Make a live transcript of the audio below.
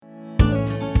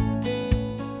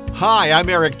Hi, I'm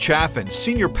Eric Chaffin,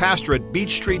 Senior Pastor at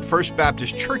Beach Street First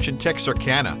Baptist Church in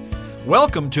Texarkana.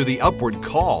 Welcome to the Upward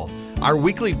Call, our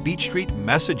weekly Beach Street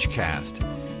message cast.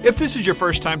 If this is your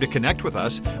first time to connect with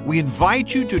us, we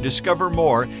invite you to discover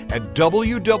more at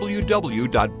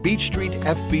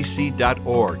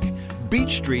www.beachstreetfbc.org.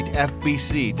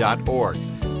 beachstreetfbc.org.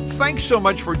 Thanks so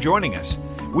much for joining us.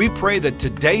 We pray that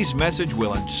today's message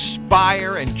will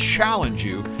inspire and challenge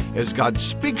you as God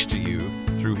speaks to you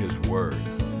through His Word.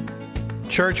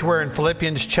 Church, we're in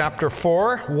Philippians chapter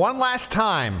 4. One last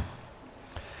time.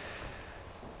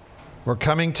 We're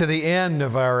coming to the end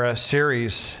of our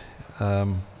series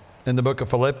in the book of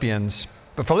Philippians.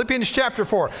 But Philippians chapter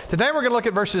 4. Today we're going to look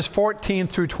at verses 14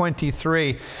 through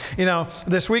 23. You know,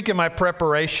 this week in my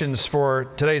preparations for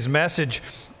today's message,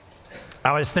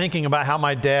 I was thinking about how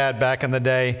my dad back in the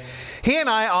day, he and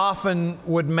I often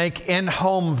would make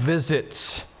in-home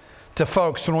visits to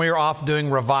folks when we were off doing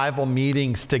revival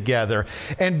meetings together.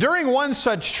 And during one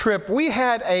such trip, we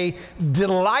had a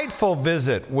delightful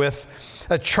visit with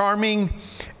a charming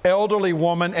elderly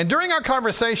woman. And during our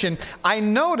conversation, I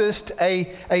noticed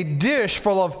a dish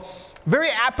full of very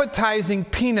appetizing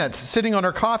peanuts sitting on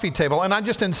her coffee table. And I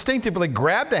just instinctively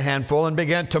grabbed a handful and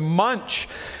began to munch.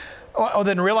 Oh,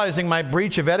 then realizing my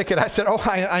breach of etiquette, I said,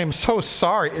 I am so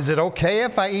sorry. Is it okay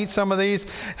if I eat some of these?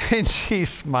 And she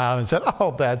smiled and said,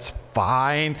 oh, that's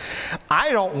fine.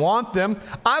 I don't want them.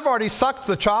 I've already sucked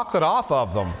the chocolate off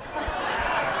of them.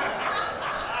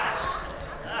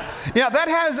 Yeah, that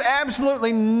has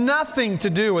absolutely nothing to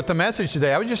do with the message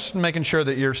today. I was just making sure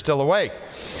that you're still awake.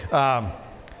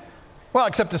 Well,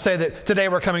 except to say that today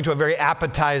we're coming to a very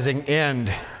appetizing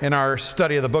end in our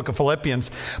study of the book of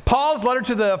Philippians. Paul's letter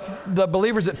to the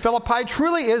believers at Philippi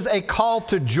truly is a call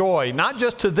to joy, not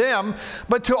just to them,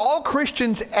 but to all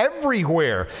Christians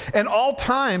everywhere, in all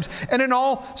times, and in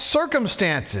all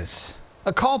circumstances.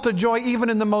 A call to joy even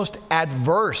in the most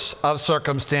adverse of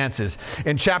circumstances.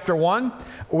 In chapter 1,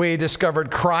 we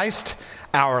discovered Christ,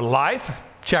 our life.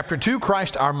 Chapter 2,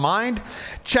 Christ our mind.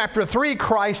 Chapter 3,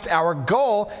 Christ our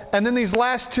goal. And then these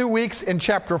last 2 weeks in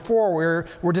chapter 4,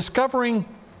 we're discovering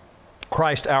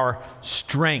Christ our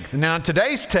strength. Now in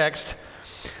today's text,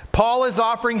 Paul is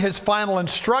offering his final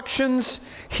instructions.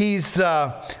 He's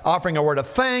offering a word of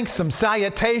thanks, some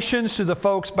salutations to the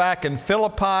folks back in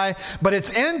Philippi. But it's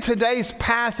in today's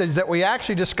passage that we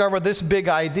actually discover this big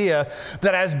idea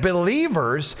that as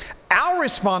believers, our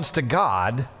response to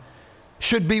God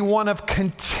should be one of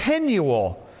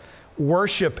continual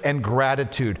worship and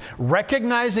gratitude,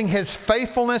 recognizing His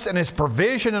faithfulness and His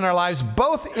provision in our lives,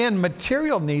 both in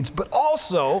material needs, but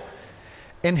also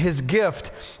in His gift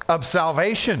of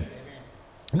salvation.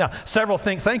 Now, several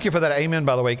things. Thank you for that amen,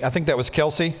 by the way. I think that was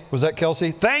Kelsey. Was that Kelsey?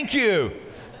 Thank you.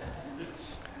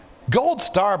 Gold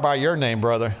star by your name,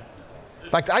 brother. In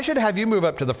fact, I should have you move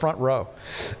up to the front row.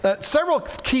 Several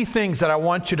key things that I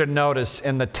want you to notice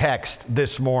in the text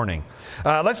this morning.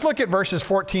 Let's look at verses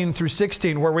 14 through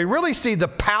 16, where we really see the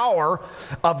power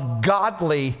of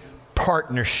godly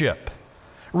partnership.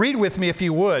 Read with me if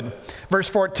you would. Verse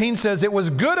 14 says, "It was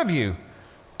good of you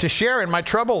to share in my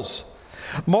troubles.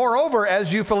 Moreover,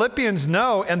 as you Philippians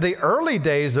know, in the early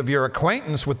days of your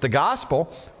acquaintance with the gospel,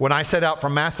 when I set out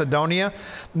from Macedonia,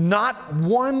 not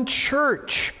one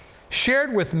church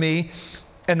shared with me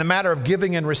in the matter of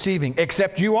giving and receiving,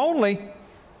 except you only.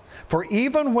 For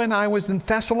even when I was in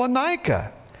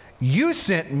Thessalonica, you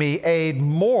sent me aid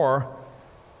more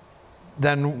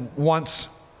than once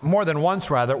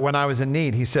when I was in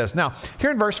need," he says. Now,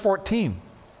 here in verse 14,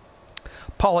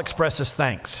 Paul expresses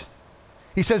thanks.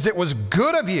 He says, "It was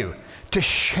good of you to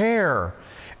share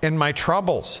in my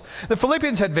troubles." The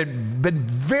Philippians had been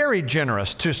very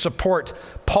generous to support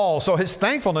Paul, so his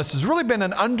thankfulness has really been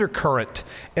an undercurrent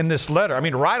in this letter. I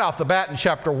mean, right off the bat in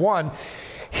chapter 1,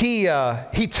 he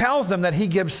tells them that he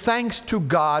gives thanks to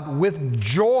God with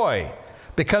joy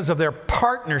because of their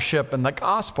partnership in the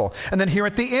gospel. And then here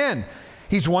at the end,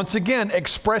 he's once again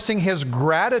expressing his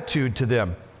gratitude to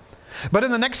them. But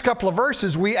in the next couple of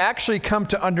verses, we actually come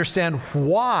to understand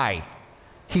why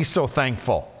he's so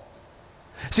thankful.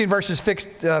 See, in verses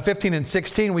 15 and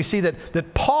 16, we see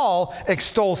that Paul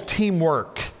extols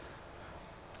teamwork. It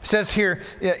says here,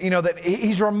 that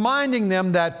he's reminding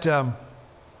them that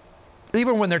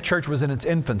even when their church was in its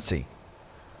infancy,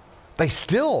 they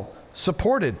still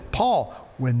supported Paul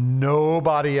when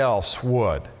nobody else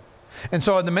would. And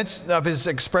so in the midst of his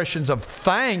expressions of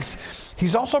thanks,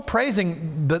 he's also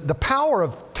praising the power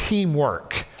of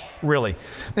teamwork, really.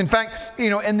 In fact,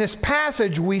 in this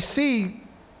passage, we see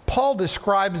Paul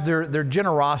describes their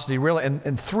generosity really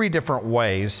in three different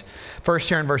ways. First,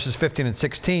 here in verses 15 and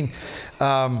 16,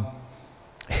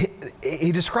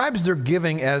 he describes their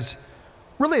giving as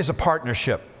really as a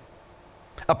partnership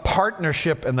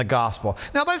in the gospel.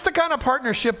 Now, that's the kind of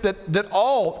partnership that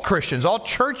all Christians, all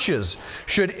churches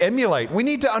should emulate. We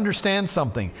need to understand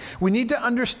something. We need to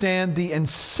understand the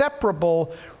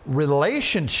inseparable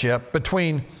relationship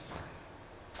between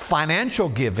financial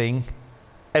giving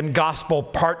and gospel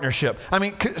partnership. I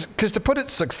mean, because to put it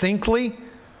succinctly,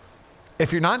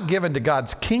 if you're not given to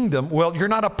God's kingdom, well, you're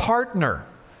not a partner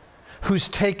who's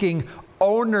taking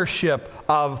ownership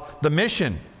of the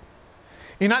mission.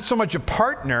 You're not so much a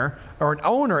partner or an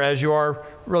owner as you are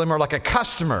really more like a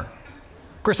customer.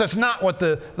 Of course, that's not what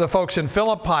the folks in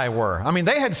Philippi were. I mean,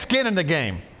 they had skin in the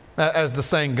game, as the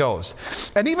saying goes.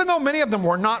 And even though many of them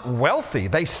were not wealthy,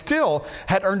 they still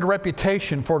had earned a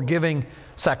reputation for giving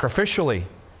sacrificially,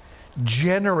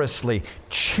 generously,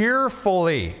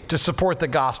 cheerfully to support the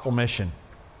gospel mission.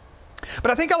 But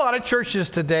I think a lot of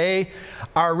churches today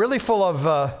are really full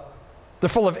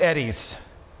of eddies.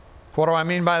 What do I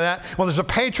mean by that? Well, there's a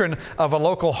patron of a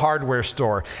local hardware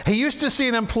store. He used to see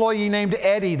an employee named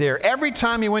Eddie there every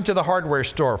time he went to the hardware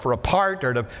store for a part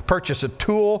or to purchase a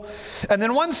tool. And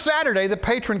then one Saturday, the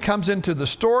patron comes into the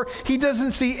store. He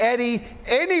doesn't see Eddie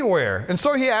anywhere. And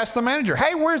so he asked the manager,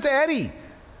 "Hey, where's Eddie?"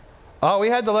 "Oh, we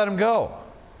had to let him go."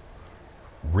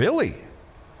 "Really?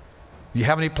 You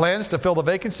have any plans to fill the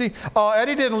vacancy?" "Oh,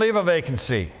 Eddie didn't leave a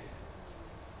vacancy."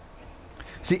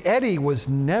 See, Eddie was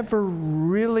never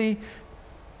really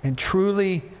and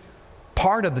truly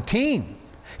part of the team.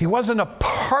 He wasn't a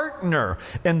partner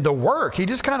in the work. He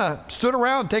just kind of stood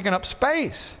around taking up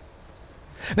space.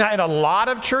 Now, in a lot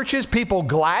of churches, people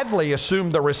gladly assume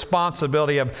the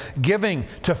responsibility of giving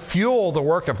to fuel the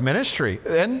work of ministry.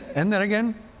 And then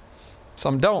again,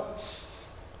 some don't.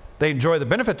 They enjoy the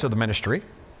benefits of the ministry,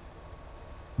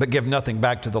 but give nothing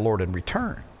back to the Lord in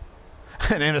return.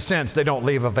 And in a sense, they don't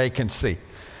leave a vacancy.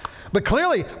 But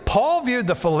clearly, Paul viewed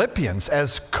the Philippians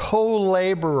as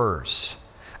co-laborers,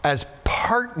 as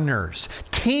partners,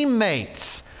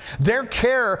 teammates. Their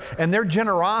care and their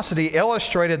generosity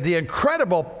illustrated the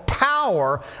incredible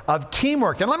power of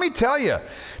teamwork. And let me tell you,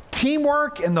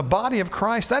 teamwork in the body of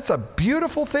Christ, that's a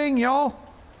beautiful thing, y'all.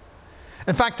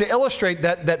 In fact, to illustrate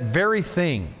that very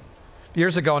thing,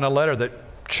 years ago in a letter that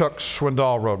Chuck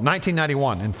Swindoll wrote,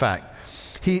 1991, in fact,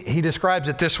 he describes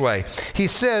it this way. He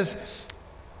says,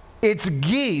 "It's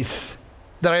geese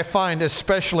that I find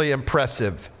especially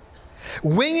impressive.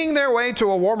 Winging their way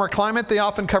to a warmer climate, they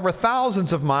often cover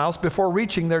thousands of miles before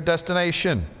reaching their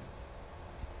destination.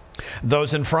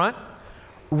 Those in front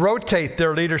rotate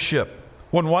their leadership.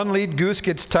 When one lead goose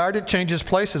gets tired, it changes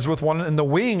places with one in the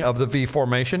wing of the V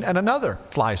formation and another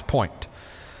flies point.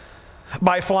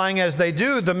 By flying as they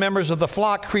do, the members of the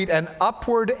flock create an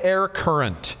upward air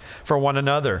current for one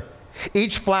another.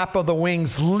 Each flap of the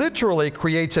wings literally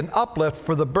creates an uplift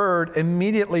for the bird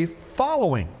immediately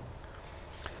following.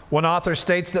 One author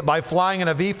states that by flying in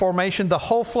a V formation, the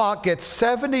whole flock gets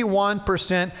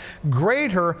 71%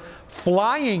 greater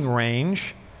flying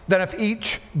range than if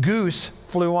each goose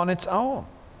flew on its own.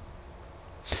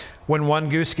 When one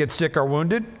goose gets sick or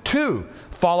wounded, two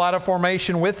fall out of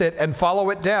formation with it and follow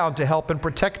it down to help and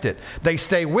protect it. They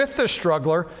stay with the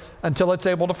struggler until it's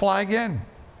able to fly again.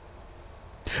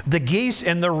 The geese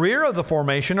in the rear of the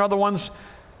formation are the ones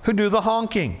who do the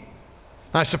honking.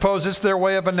 I suppose it's their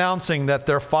way of announcing that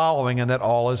they're following and that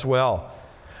all is well.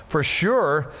 For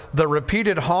sure, the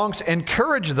repeated honks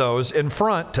encourage those in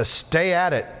front to stay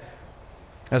at it.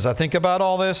 As I think about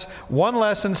all this, one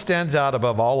lesson stands out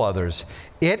above all others.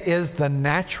 It is the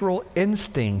natural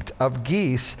instinct of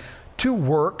geese to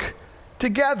work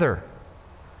together.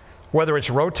 Whether it's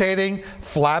rotating,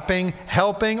 flapping,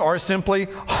 helping, or simply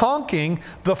honking,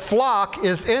 the flock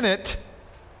is in it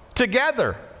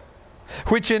together,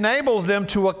 which enables them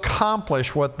to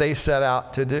accomplish what they set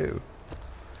out to do.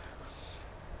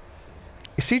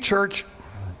 You see, church,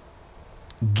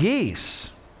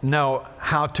 geese know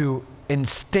how to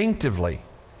instinctively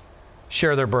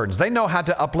share their burdens. They know how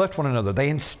to uplift one another. They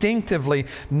instinctively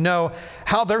know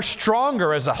how they're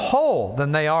stronger as a whole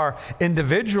than they are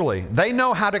individually. They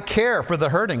know how to care for the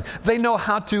hurting. They know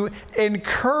how to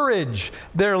encourage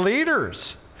their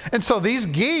leaders. And so these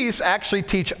geese actually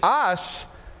teach us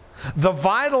the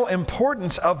vital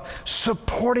importance of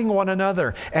supporting one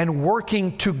another and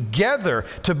working together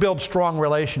to build strong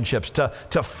relationships,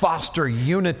 to foster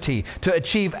unity, to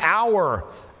achieve our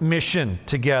mission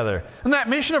together. And that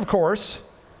mission, of course,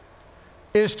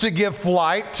 is to give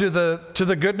flight to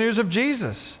the good news of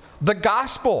Jesus, the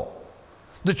gospel,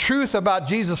 the truth about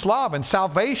Jesus' love and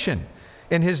salvation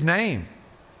in his name.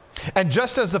 And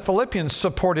just as the Philippians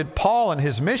supported Paul in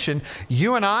his mission,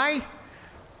 you and I,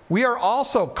 we are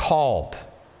also called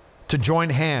to join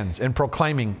hands in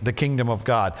proclaiming the kingdom of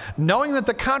God, knowing that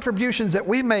the contributions that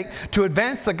we make to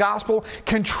advance the gospel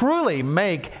can truly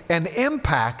make an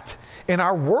impact in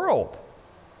our world.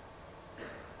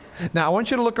 Now, I want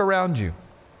you to look around you.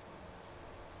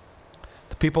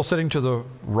 The people sitting to the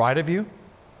right of you,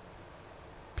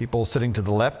 people sitting to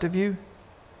the left of you,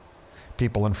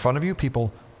 people in front of you,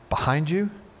 people behind you,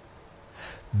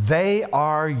 they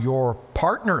are your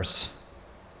partners.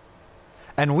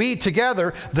 And we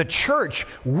together, the church,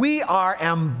 we are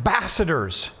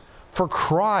ambassadors for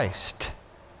Christ.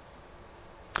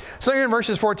 So here in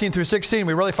verses 14 through 16,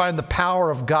 we really find the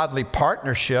power of godly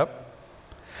partnership.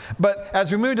 But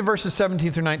as we move to verses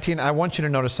 17 through 19, I want you to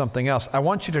notice something else. I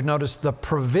want you to notice the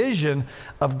provision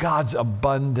of God's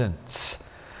abundance.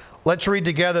 Let's read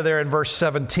together there in verse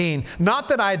 17. Not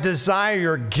that I desire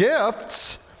your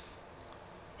gifts.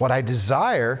 What I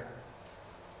desire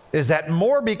is that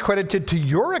more be credited to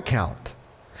your account.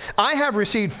 I have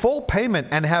received full payment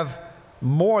and have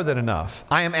more than enough.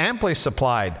 I am amply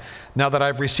supplied now that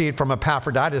I've received from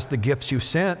Epaphroditus the gifts you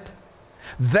sent.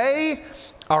 They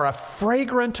are a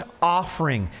fragrant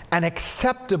offering, an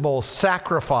acceptable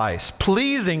sacrifice,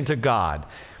 pleasing to God.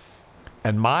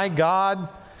 And my God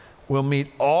will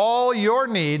meet all your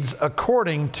needs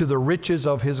according to the riches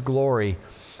of His glory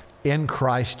in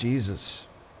Christ Jesus.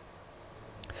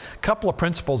 A couple of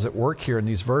principles at work here in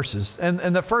these verses. And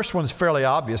the first one's fairly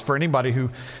obvious for anybody who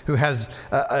has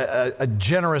a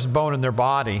generous bone in their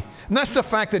body. And that's the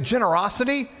fact that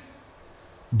generosity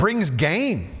brings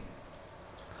gain.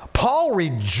 Paul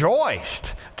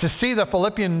rejoiced to see the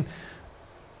Philippian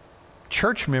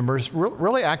church members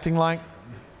really acting like,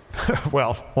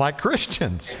 like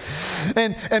Christians.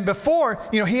 And before,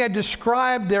 he had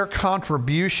described their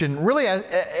contribution really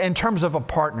in terms of a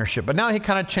partnership. But now he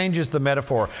kind of changes the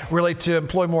metaphor really to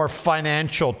employ more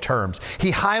financial terms.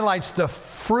 He highlights the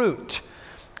fruit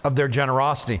of their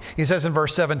generosity. He says in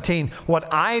verse 17,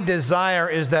 what I desire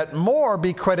is that more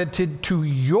be credited to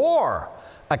your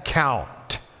account.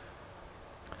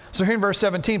 So here in verse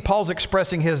 17, Paul's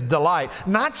expressing his delight,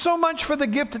 not so much for the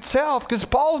gift itself, because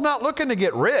Paul's not looking to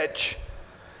get rich,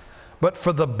 but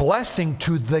for the blessing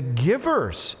to the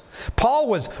givers. Paul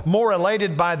was more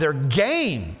elated by their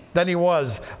gain than he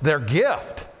was their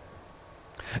gift.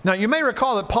 Now, you may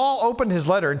recall that Paul opened his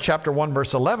letter in chapter 1,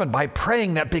 verse 11 by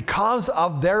praying that because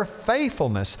of their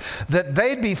faithfulness, that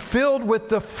they'd be filled with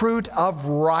the fruit of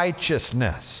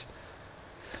righteousness.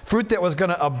 Fruit that was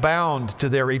going to abound to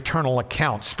their eternal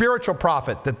account. Spiritual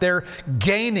profit that they're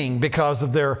gaining because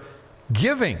of their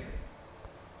giving.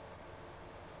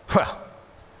 Well,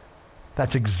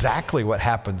 that's exactly what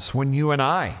happens when you and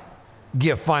I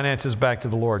give finances back to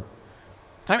the Lord.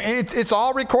 I mean, it's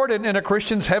all recorded in a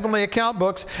Christian's heavenly account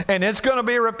books, and it's going to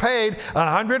be repaid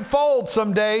 100-fold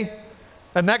someday.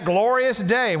 And that glorious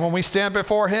day when we stand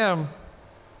before Him.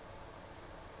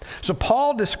 So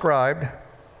Paul described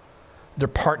their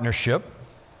partnership.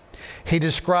 He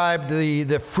described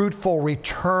the fruitful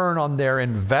return on their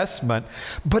investment,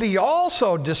 but he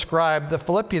also described the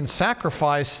Philippian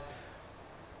sacrifice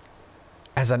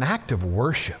as an act of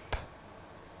worship.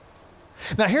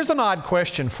 Now, here's an odd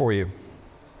question for you.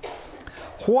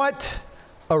 What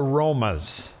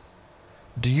aromas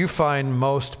do you find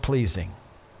most pleasing?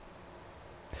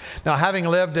 Now, having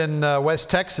lived in West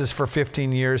Texas for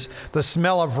 15 years, the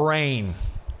smell of rain,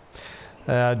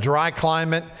 dry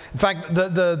climate. In fact,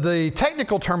 the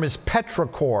technical term is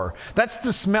petrichor. That's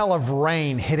the smell of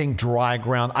rain hitting dry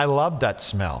ground. I love that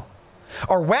smell.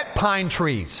 Or wet pine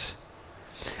trees.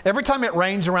 Every time it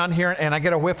rains around here and I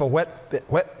get a whiff of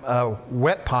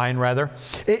wet pine,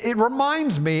 it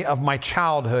reminds me of my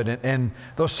childhood and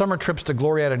those summer trips to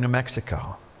Glorieta, New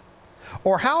Mexico.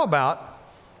 Or how about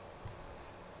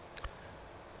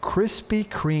Krispy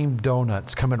Kreme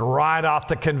donuts coming right off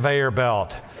the conveyor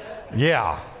belt?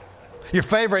 Yeah. Your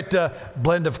favorite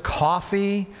blend of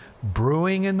coffee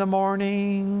brewing in the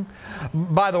morning.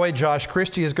 By the way, Josh,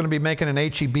 Christy is going to be making an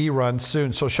H-E-B run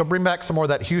soon, so she'll bring back some more of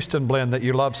that Houston blend that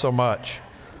you love so much.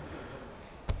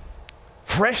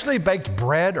 Freshly baked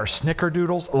bread or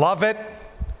snickerdoodles. Love it.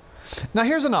 Now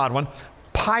here's an odd one.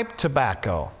 Pipe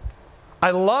tobacco.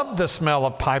 I love the smell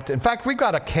of pipe. In fact, we've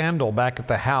got a candle back at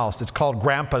the house. It's called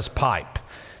Grandpa's Pipe.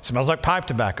 Smells like pipe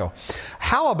tobacco.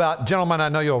 How about, gentlemen, I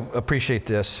know you'll appreciate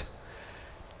this,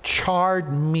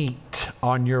 charred meat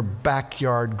on your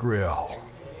backyard grill?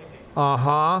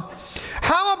 How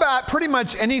about pretty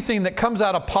much anything that comes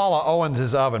out of Paula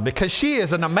Owens' oven? Because she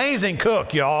is an amazing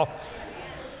cook, y'all.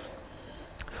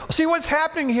 See, what's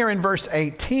happening here in verse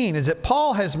 18 is that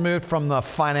Paul has moved from the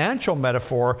financial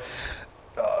metaphor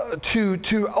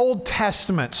to Old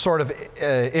Testament sort of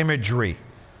imagery.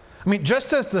 I mean,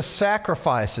 just as the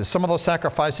sacrifices, some of those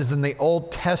sacrifices in the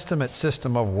Old Testament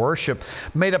system of worship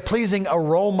made a pleasing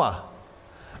aroma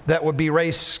that would be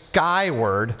raised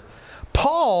skyward,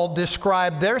 Paul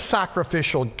described their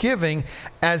sacrificial giving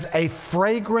as a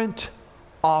fragrant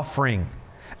offering,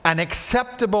 an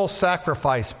acceptable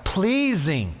sacrifice,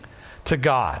 pleasing to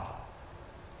God.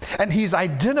 And he's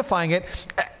identifying it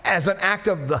as an act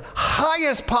of the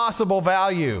highest possible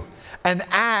value, an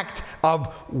act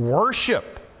of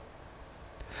worship.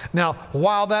 Now,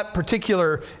 while that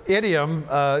particular idiom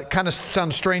kind of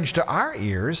sounds strange to our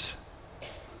ears,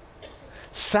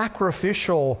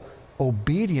 sacrificial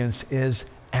obedience is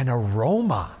an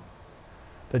aroma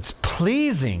that's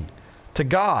pleasing to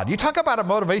God. You talk about a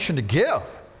motivation to give.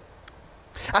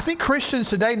 I think Christians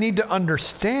today need to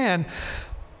understand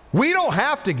we don't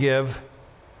have to give,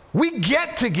 we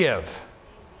get to give.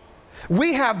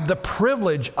 We have the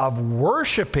privilege of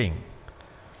worshiping,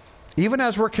 even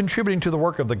as we're contributing to the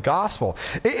work of the gospel.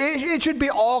 It should be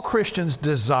all Christians'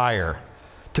 desire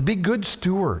to be good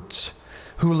stewards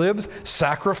who live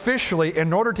sacrificially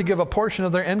in order to give a portion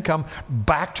of their income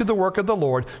back to the work of the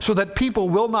Lord so that people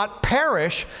will not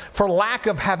perish for lack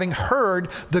of having heard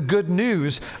the good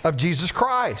news of Jesus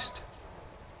Christ.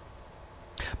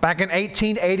 Back in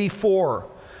 1884,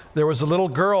 there was a little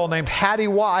girl named Hattie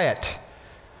Wyatt.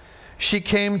 She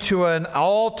came to an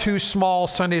all too small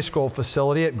Sunday school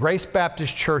facility at Grace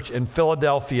Baptist Church in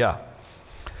Philadelphia.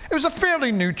 It was a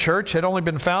fairly new church, had only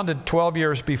been founded 12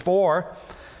 years before.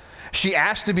 She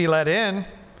asked to be let in,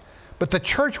 but the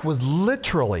church was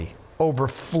literally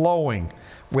overflowing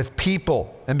with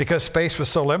people. And because space was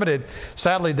so limited,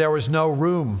 sadly, there was no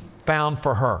room found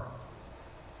for her.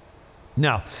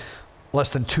 Now,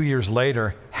 less than 2 years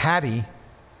later, Hattie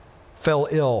fell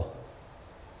ill.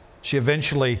 She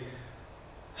eventually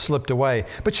slipped away.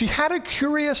 But she had a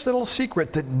curious little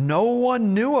secret that no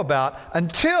one knew about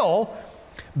until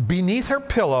beneath her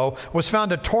pillow was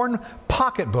found a torn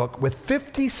pocketbook with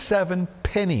 57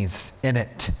 pennies in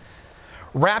it,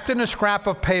 wrapped in a scrap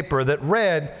of paper that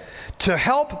read, "To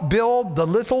help build the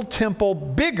little temple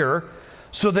bigger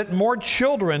so that more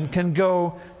children can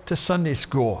go to Sunday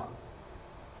school."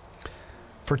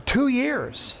 For 2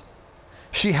 years,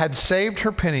 she had saved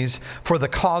her pennies for the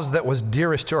cause that was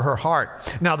dearest to her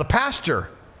heart. Now, the pastor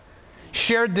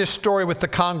shared this story with the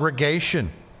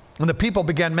congregation, and the people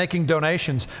began making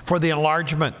donations for the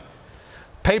enlargement.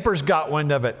 Papers got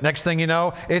wind of it. Next thing you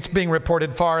know, it's being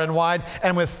reported far and wide.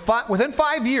 And within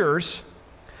 5 years,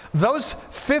 those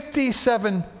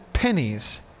 57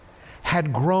 pennies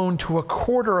had grown to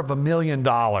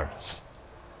 $250,000.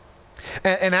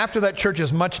 And after that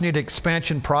church's much-needed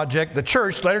expansion project, the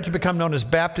church, later to become known as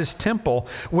Baptist Temple,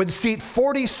 would seat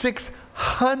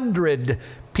 4,600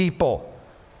 people.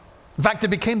 In fact, it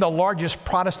became the largest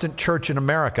Protestant church in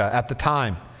America at the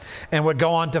time, and would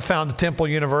go on to found Temple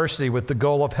University with the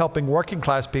goal of helping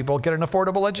working-class people get an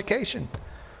affordable education.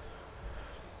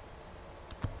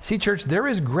 See, church, there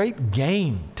is great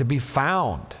gain to be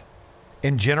found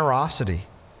in generosity.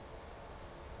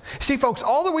 See, folks,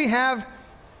 all that we have,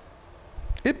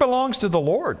 it belongs to the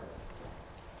Lord.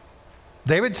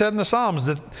 David said in the Psalms,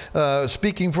 that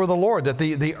speaking for the Lord, that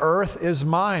the earth is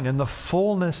mine and the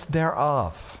fullness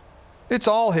thereof. It's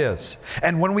all His.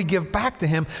 And when we give back to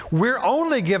Him, we're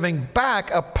only giving back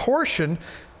a portion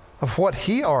of what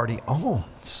He already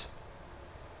owns.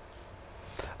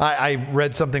 I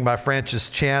read something by Francis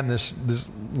Chan this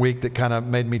week that kind of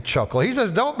made me chuckle. He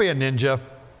says, don't be a ninja.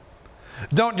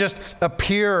 Don't just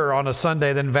appear on a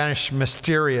Sunday, then vanish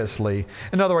mysteriously.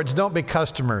 In other words, don't be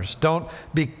customers.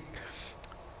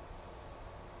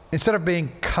 Instead of being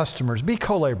customers, be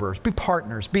co-laborers, be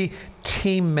partners, be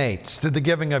teammates through the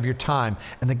giving of your time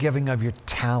and the giving of your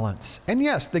talents. And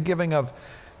yes, the giving of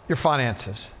your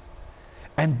finances.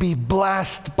 And be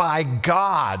blessed by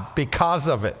God because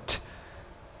of it.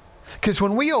 Because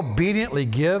when we obediently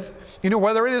give,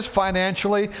 whether it is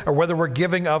financially or whether we're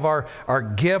giving of our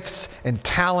gifts and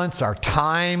talents, our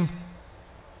time,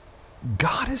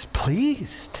 God is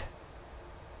pleased.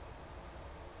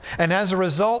 And as a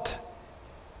result,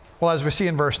 well, as we see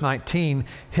in verse 19,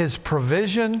 His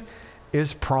provision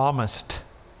is promised.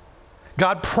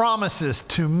 God promises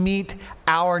to meet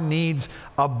our needs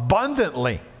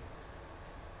abundantly.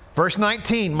 Verse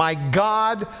 19, my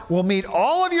God will meet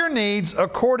all of your needs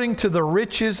according to the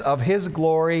riches of His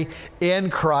glory in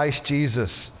Christ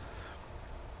Jesus.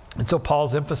 And so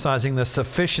Paul's emphasizing the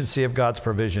sufficiency of God's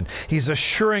provision. He's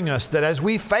assuring us that as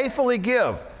we faithfully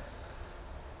give,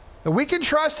 that we can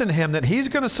trust in Him that He's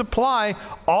going to supply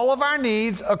all of our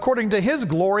needs according to His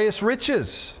glorious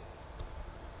riches.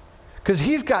 Because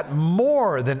He's got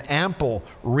more than ample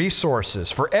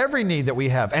resources for every need that we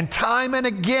have. And time and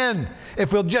again,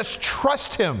 if we'll just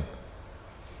trust Him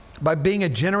by being a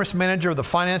generous manager of the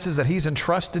finances that He's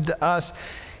entrusted to us,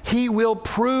 He will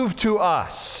prove to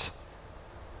us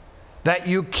that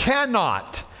you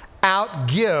cannot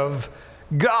outgive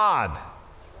God.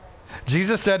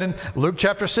 Jesus said in Luke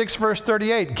chapter 6, verse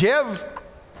 38, "Give,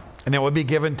 and it will be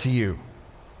given to you.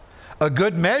 A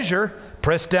good measure,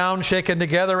 pressed down, shaken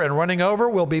together, and running over,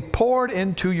 will be poured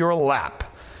into your lap.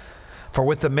 For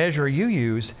with the measure you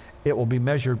use, it will be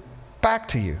measured back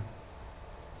to you."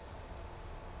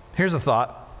 Here's a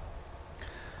thought.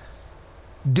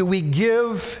 Do we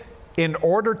give in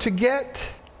order to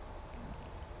get?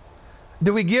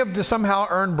 Do we give to somehow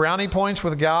earn brownie points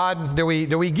with God? Do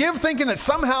we give thinking that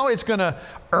somehow it's going to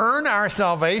earn our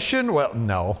salvation? Well,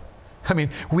 no. I mean,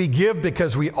 we give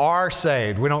because we are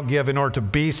saved. We don't give in order to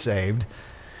be saved.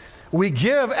 We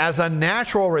give as a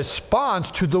natural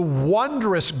response to the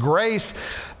wondrous grace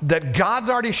that God's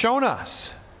already shown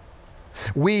us.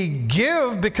 We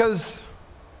give because,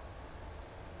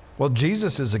 well,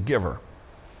 Jesus is a giver.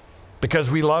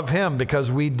 Because we love Him, because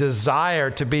we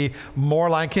desire to be more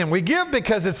like Him. We give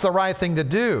because it's the right thing to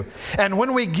do. And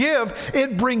when we give,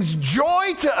 it brings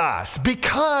joy to us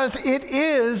because it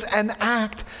is an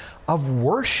act of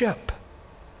worship.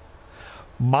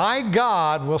 My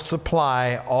God will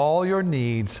supply all your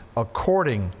needs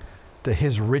according to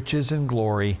His riches and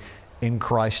glory in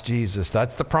Christ Jesus.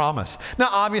 That's the promise. Now,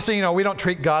 obviously, we don't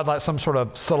treat God like some sort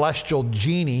of celestial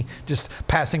genie just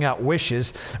passing out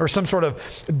wishes, or some sort of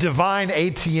divine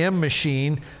ATM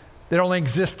machine that only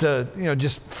exists to,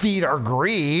 just feed our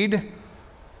greed.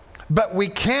 But we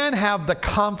can have the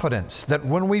confidence that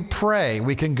when we pray,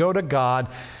 we can go to God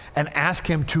and ask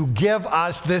Him to give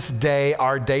us this day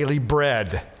our daily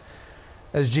bread,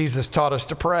 as Jesus taught us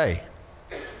to pray.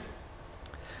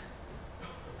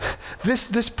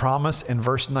 This promise in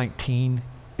verse 19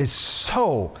 is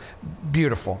so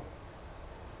beautiful.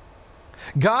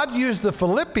 God used the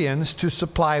Philippians to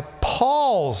supply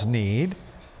Paul's need,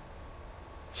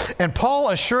 and Paul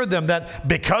assured them that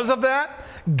because of that,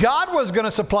 God was going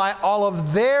to supply all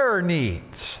of their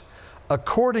needs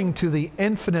according to the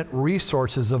infinite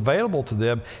resources available to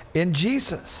them in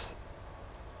Jesus.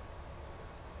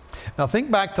 Now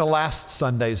think back to last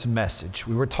Sunday's message.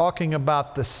 We were talking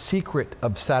about the secret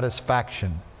of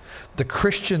satisfaction, the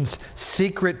Christian's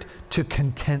secret to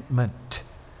contentment.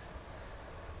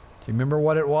 Do you remember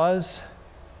what it was?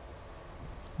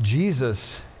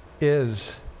 Jesus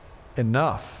is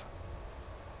enough.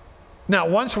 Now,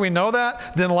 once we know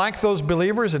that, then like those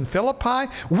believers in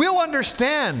Philippi, we'll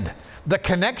understand the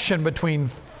connection between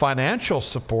financial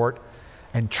support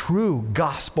and true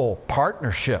gospel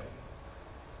partnership.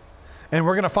 And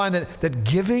we're going to find that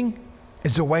giving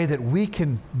is a way that we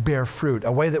can bear fruit,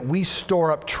 a way that we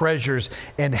store up treasures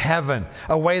in heaven,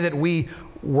 a way that we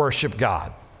worship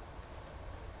God.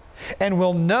 And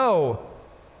we'll know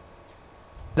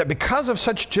that because of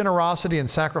such generosity and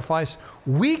sacrifice,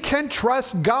 we can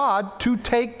trust God to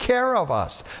take care of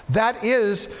us. That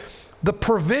is the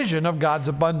provision of God's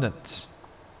abundance.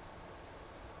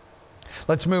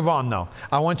 Let's move on, though.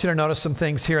 I want you to notice some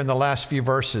things here in the last few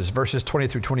verses 20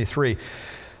 through 23.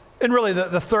 And really,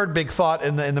 the third big thought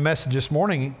in the message this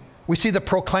morning, we see the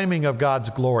proclaiming of God's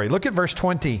glory. Look at verse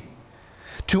 20.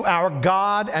 To our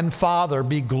God and Father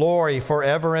be glory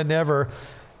forever and ever.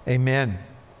 Amen.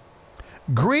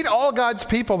 Greet all God's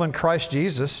people in Christ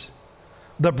Jesus.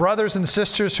 The brothers and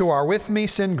sisters who are with me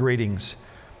send greetings.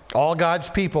 All God's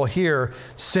people here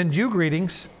send you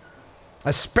greetings,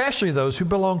 especially those who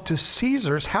belong to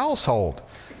Caesar's household.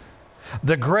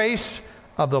 The grace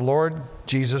of the Lord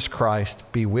Jesus Christ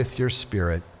be with your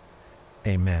spirit.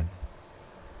 Amen.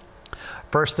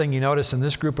 First thing you notice in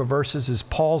this group of verses is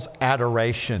Paul's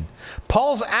adoration.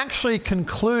 Paul's actually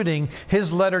concluding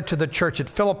his letter to the church at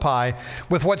Philippi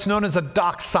with what's known as a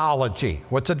doxology.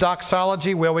 What's a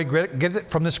doxology? Well, we get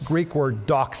it from this Greek word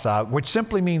doxa, which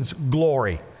simply means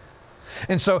glory.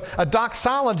 And so a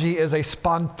doxology is a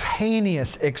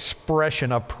spontaneous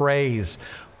expression of praise,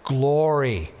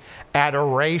 glory,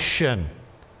 adoration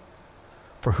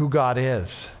for who God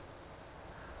is,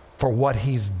 for what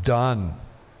He's done.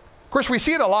 Of course, we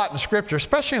see it a lot in Scripture,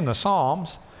 especially in the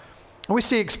Psalms. And we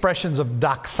see expressions of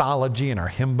doxology in our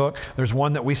hymn book. There's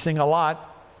one that we sing a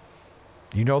lot.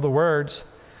 You know the words.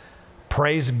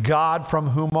 Praise God from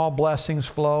whom all blessings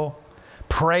flow.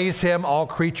 Praise Him, all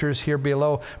creatures here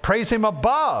below. Praise Him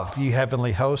above, ye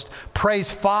heavenly host.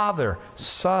 Praise Father,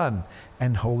 Son,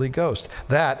 and Holy Ghost.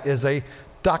 That is a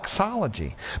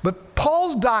doxology. But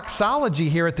Paul's doxology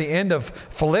here at the end of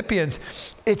Philippians,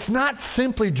 it's not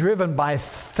simply driven by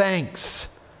thanks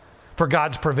for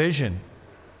God's provision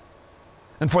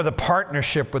and for the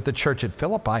partnership with the church at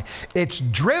Philippi. It's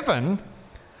driven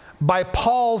by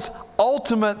Paul's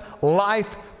ultimate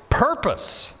life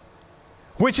purpose,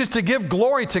 which is to give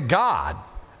glory to God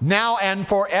now and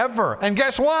forever. And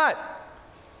guess what?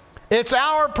 It's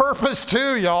our purpose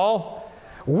too, y'all.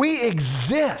 We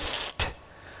exist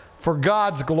for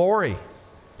God's glory.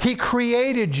 He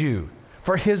created you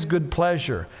for His good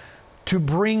pleasure, to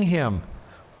bring Him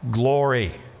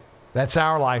glory. That's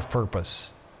our life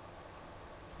purpose.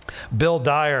 Bill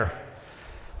Dyer,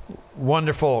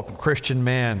 wonderful Christian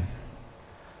man,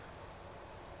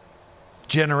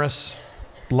 generous,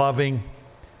 loving,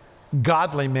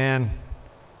 godly man,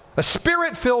 a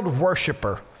spirit-filled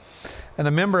worshiper, and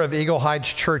a member of Eagle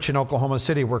Heights Church in Oklahoma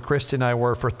City, where Christy and I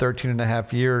were for 13 and a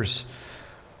half years.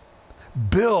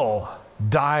 Bill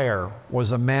Dyer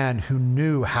was a man who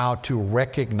knew how to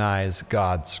recognize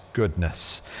God's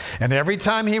goodness. And every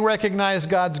time he recognized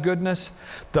God's goodness,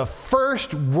 the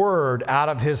first word out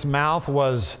of his mouth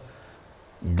was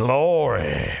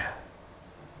glory.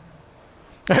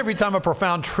 Every time a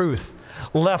profound truth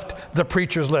left the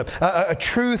preacher's lip, a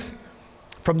truth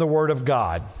from the Word of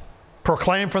God,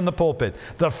 proclaimed from the pulpit,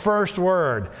 the first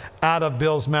word out of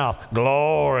Bill's mouth,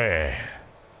 glory.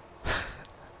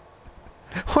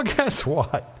 Well, guess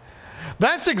what?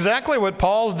 That's exactly what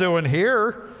Paul's doing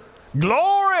here.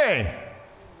 Glory!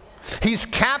 He's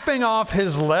capping off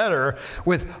his letter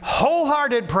with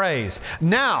wholehearted praise.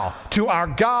 Now, to our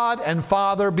God and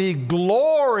Father be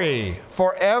glory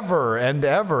forever and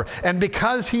ever. And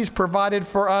because He's provided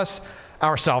for us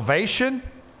our salvation,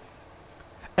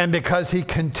 and because He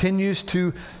continues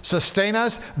to sustain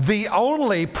us, the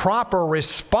only proper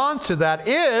response to that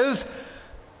is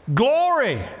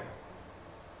glory.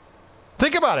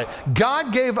 Think about it.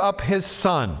 God gave up His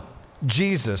Son,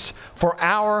 Jesus, for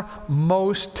our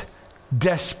most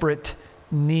desperate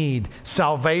need,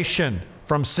 salvation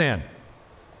from sin.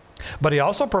 But He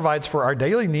also provides for our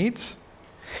daily needs.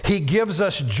 He gives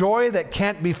us joy that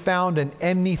can't be found in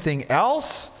anything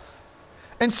else.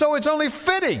 And so it's only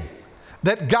fitting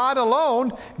that God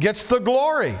alone gets the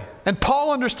glory. And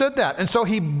Paul understood that. And so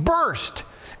he burst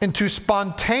into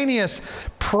spontaneous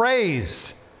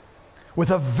praise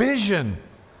with a vision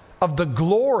of the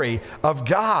glory of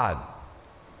God.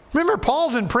 Remember,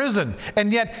 Paul's in prison,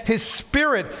 and yet his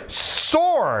spirit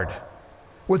soared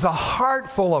with a heart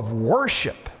full of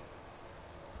worship.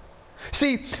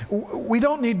 See, we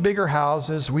don't need bigger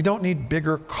houses. We don't need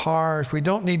bigger cars. We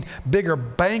don't need bigger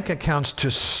bank accounts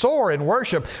to soar in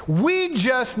worship. We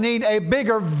just need a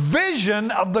bigger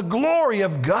vision of the glory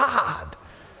of God.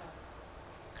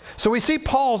 So we see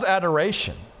Paul's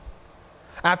adoration.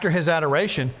 After his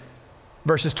adoration,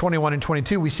 verses 21 and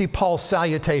 22, we see Paul's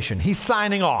salutation. He's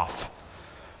signing off.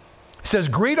 He says,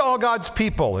 "Greet all God's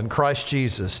people in Christ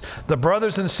Jesus. The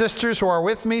brothers and sisters who are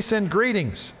with me send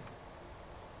greetings."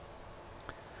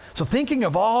 So thinking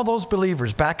of all those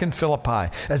believers back in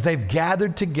Philippi as they've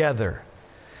gathered together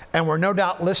and were no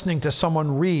doubt listening to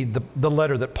someone read the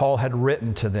letter that Paul had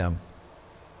written to them.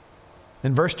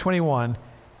 In verse 21,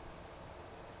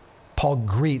 Paul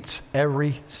greets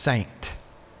every saint.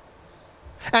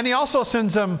 And he also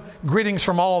sends them greetings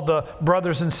from all of the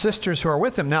brothers and sisters who are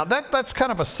with him. Now, that's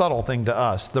kind of a subtle thing to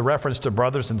us, the reference to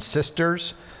brothers and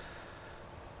sisters.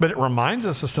 But it reminds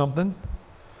us of something.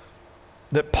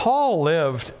 That Paul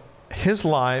lived his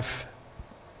life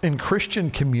in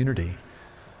Christian community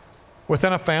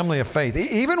within a family of faith,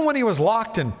 even when he was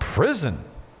locked in prison.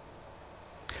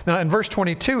 Now, in verse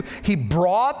 22, he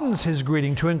broadens his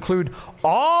greeting to include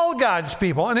all God's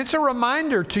people. And it's a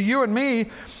reminder to you and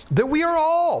me that we are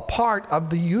all part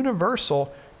of the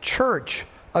universal church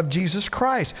of Jesus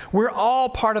Christ. We're all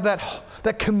part of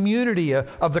that community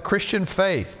of the Christian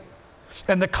faith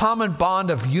and the common bond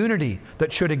of unity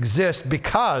that should exist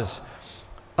because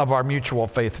of our mutual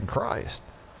faith in Christ.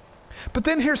 But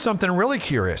then here's something really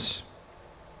curious.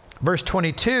 Verse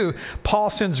 22,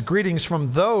 Paul sends greetings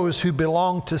from those who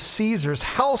belong to Caesar's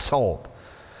household.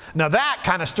 Now that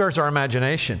kind of stirs our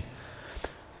imagination.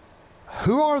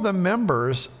 Who are the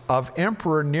members of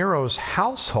Emperor Nero's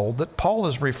household that Paul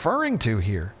is referring to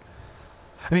here?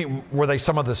 I mean, were they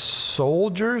some of the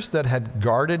soldiers that had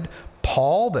guarded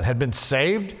Paul, that had been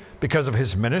saved because of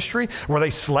his ministry? Were they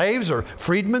slaves or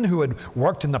freedmen who had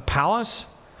worked in the palace?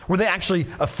 Were they actually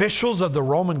officials of the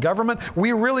Roman government?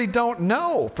 We really don't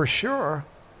know for sure.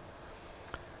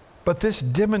 But this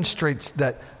demonstrates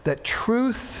that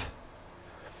truth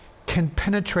can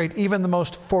penetrate even the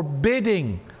most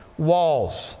forbidding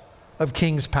walls of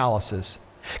kings' palaces,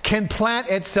 can plant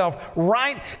itself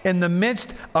right in the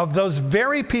midst of those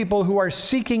very people who are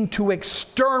seeking to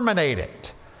exterminate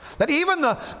it. That even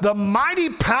the mighty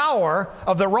power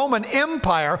of the Roman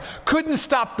Empire couldn't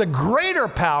stop the greater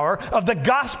power of the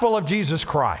gospel of Jesus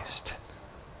Christ.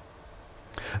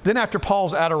 Then after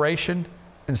Paul's adoration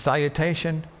and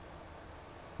salutation,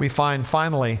 we find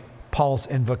finally Paul's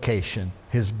invocation,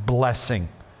 his blessing.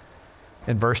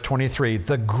 In verse 23,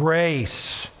 the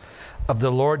grace of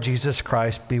the Lord Jesus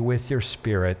Christ be with your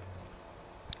spirit.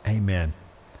 Amen.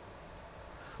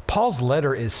 Paul's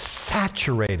letter is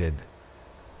saturated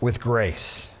with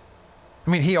grace.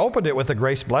 I mean, he opened it with a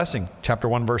grace blessing, chapter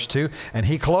 1, verse 2, and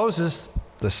he closes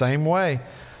the same way.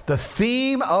 The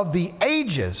theme of the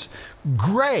ages,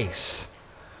 grace,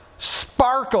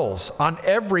 sparkles on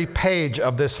every page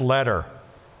of this letter.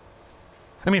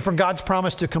 I mean, from God's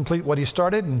promise to complete what he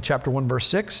started in chapter 1, verse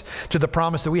 6, to the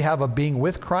promise that we have of being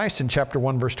with Christ in chapter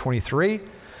 1, verse 23,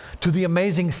 to the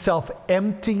amazing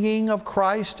self-emptying of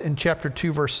Christ in chapter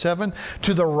 2, verse 7,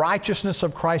 to the righteousness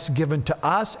of Christ given to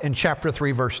us in chapter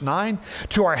 3, verse 9,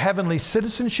 to our heavenly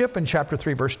citizenship in chapter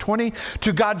 3, verse 20,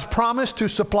 to God's promise to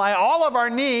supply all of our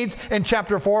needs in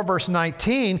chapter 4, verse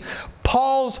 19,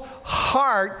 Paul's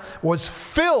heart was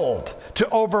filled to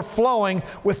overflowing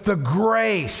with the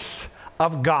grace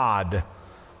of God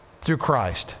through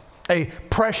Christ. A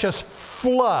precious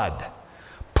flood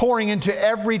pouring into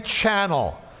every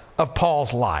channel of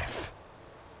Paul's life.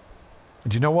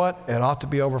 And you know what? It ought to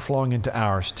be overflowing into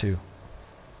ours too.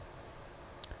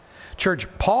 Church,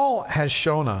 Paul has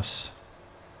shown us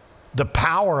the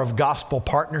power of gospel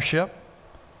partnership.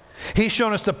 He's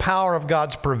shown us the power of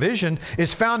God's provision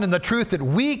is found in the truth that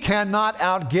we cannot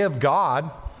outgive God,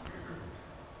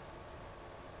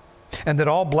 and that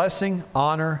all blessing,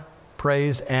 honor,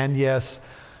 praise, and yes,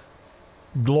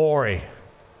 glory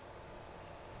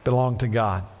belong to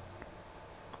God.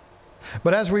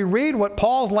 But as we read what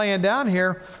Paul's laying down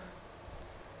here,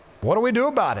 what do we do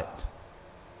about it?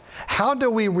 How do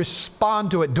we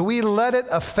respond to it? Do we let it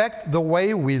affect the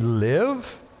way we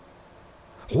live?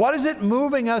 What is it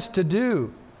moving us to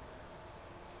do?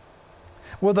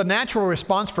 Well, the natural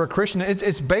response for a Christian,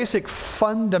 it's basic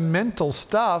fundamental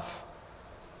stuff.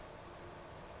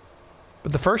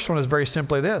 But the first one is very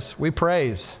simply this: we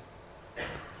praise.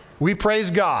 We praise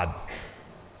God.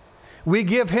 We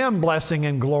give him blessing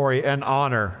and glory and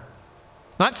honor.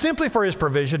 Not simply for his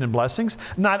provision and blessings,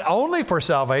 not only for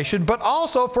salvation, but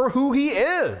also for who he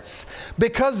is.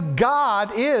 Because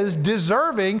God is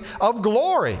deserving of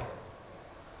glory.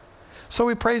 So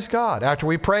we praise God. After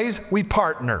we praise, we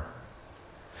partner.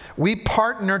 We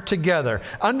partner together,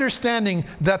 understanding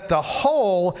that the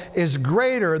whole is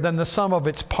greater than the sum of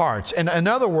its parts. And in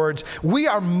other words, we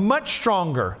are much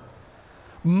stronger,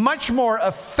 much more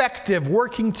effective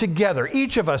working together,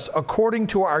 each of us according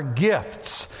to our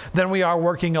gifts, than we are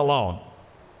working alone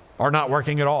or not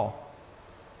working at all.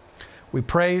 We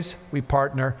praise, we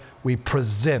partner, we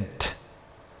present.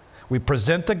 We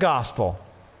present the gospel.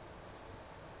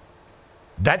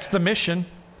 That's the mission.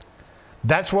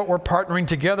 That's what we're partnering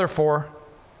together for.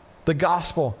 The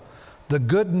gospel, the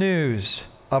good news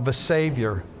of a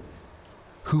Savior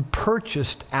who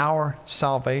purchased our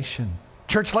salvation.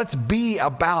 Church, let's be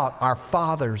about our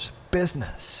Father's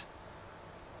business.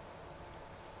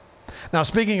 Now,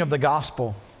 speaking of the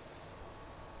gospel,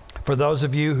 for those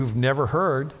of you who've never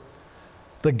heard,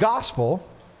 the gospel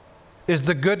is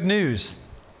the good news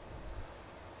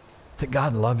that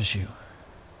God loves you.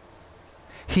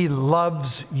 He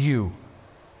loves you.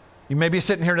 You may be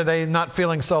sitting here today not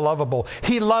feeling so lovable.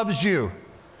 He loves you.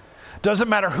 Doesn't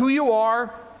matter who you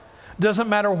are. Doesn't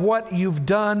matter what you've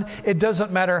done. It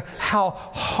doesn't matter how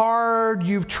hard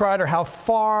you've tried or how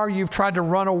far you've tried to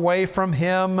run away from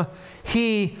him.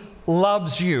 He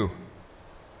loves you.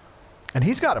 And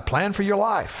he's got a plan for your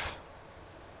life.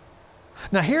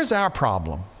 Now here's our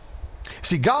problem.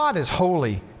 See, God is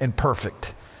holy and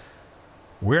perfect.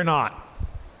 We're not.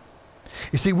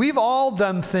 You see, we've all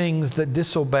done things that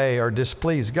disobey or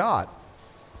displease God.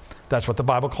 That's what the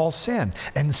Bible calls sin.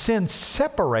 And sin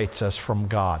separates us from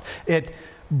God. It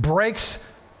breaks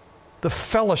the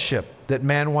fellowship that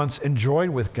man once enjoyed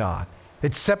with God.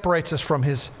 It separates us from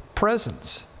his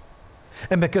presence.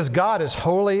 And because God is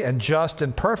holy and just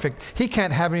and perfect, he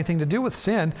can't have anything to do with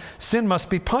sin. Sin must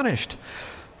be punished.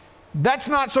 That's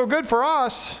not so good for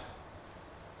us.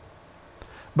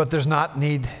 But there's not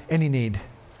any need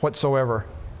whatsoever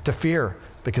to fear,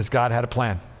 because God had a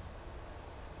plan.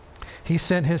 He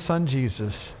sent his son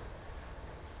Jesus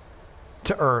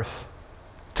to earth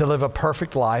to live a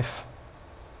perfect life,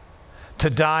 to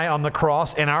die on the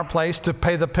cross in our place to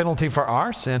pay the penalty for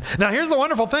our sin. Now, here's the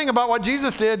wonderful thing about what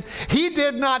Jesus did. He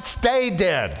did not stay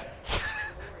dead.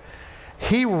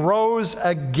 He rose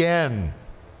again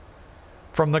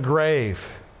from the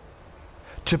grave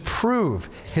to prove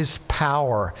his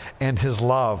power and his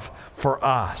love for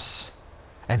us.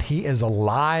 And he is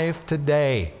alive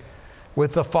today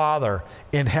with the Father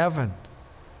in heaven.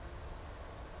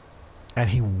 And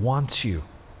he wants you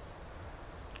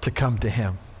to come to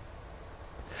him.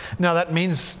 Now that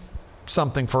means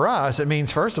something for us. It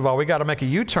means, first of all, we got to make a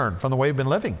U-turn from the way we've been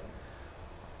living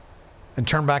and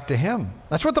turn back to him.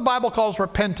 That's what the Bible calls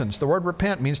repentance. The word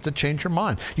repent means to change your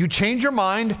mind. You change your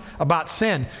mind about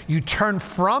sin. You turn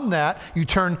from that. You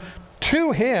turn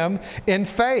to him in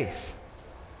faith.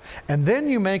 And then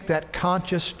you make that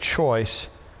conscious choice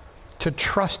to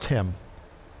trust him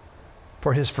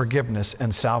for his forgiveness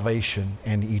and salvation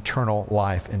and eternal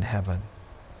life in heaven.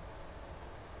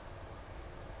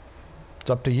 It's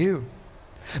up to you.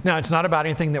 Now, it's not about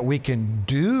anything that we can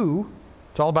do.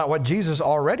 It's all about what Jesus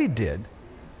already did.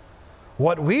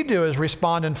 What we do is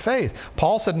respond in faith.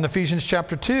 Paul said in Ephesians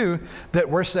chapter 2 that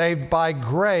we're saved by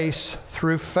grace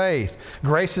through faith.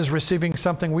 Grace is receiving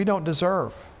something we don't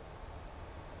deserve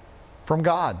from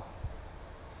God.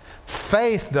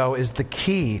 Faith, though, is the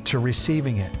key to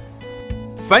receiving it.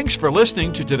 Thanks for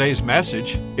listening to today's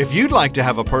message. If you'd like to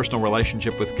have a personal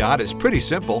relationship with God, it's pretty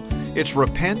simple. It's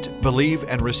repent, believe,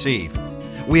 and receive.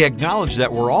 We acknowledge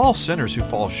that we're all sinners who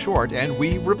fall short, and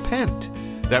we repent.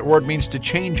 That word means to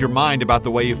change your mind about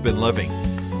the way you've been living.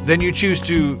 Then you choose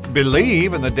to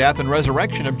believe in the death and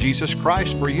resurrection of Jesus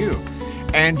Christ for you.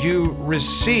 And you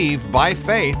receive, by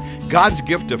faith, God's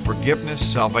gift of forgiveness,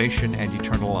 salvation, and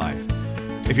eternal life.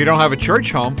 If you don't have a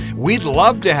church home, we'd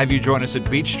love to have you join us at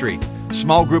Beach Street.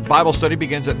 Small group Bible study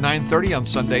begins at 9:30 on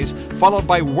Sundays, followed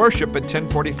by worship at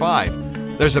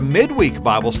 10:45. There's a midweek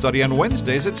Bible study on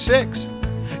Wednesdays at 6.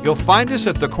 You'll find us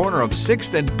at the corner of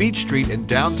 6th and Beach Street in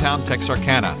downtown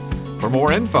Texarkana. For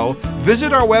more info,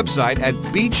 visit our website at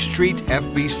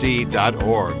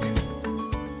beachstreetfbc.org.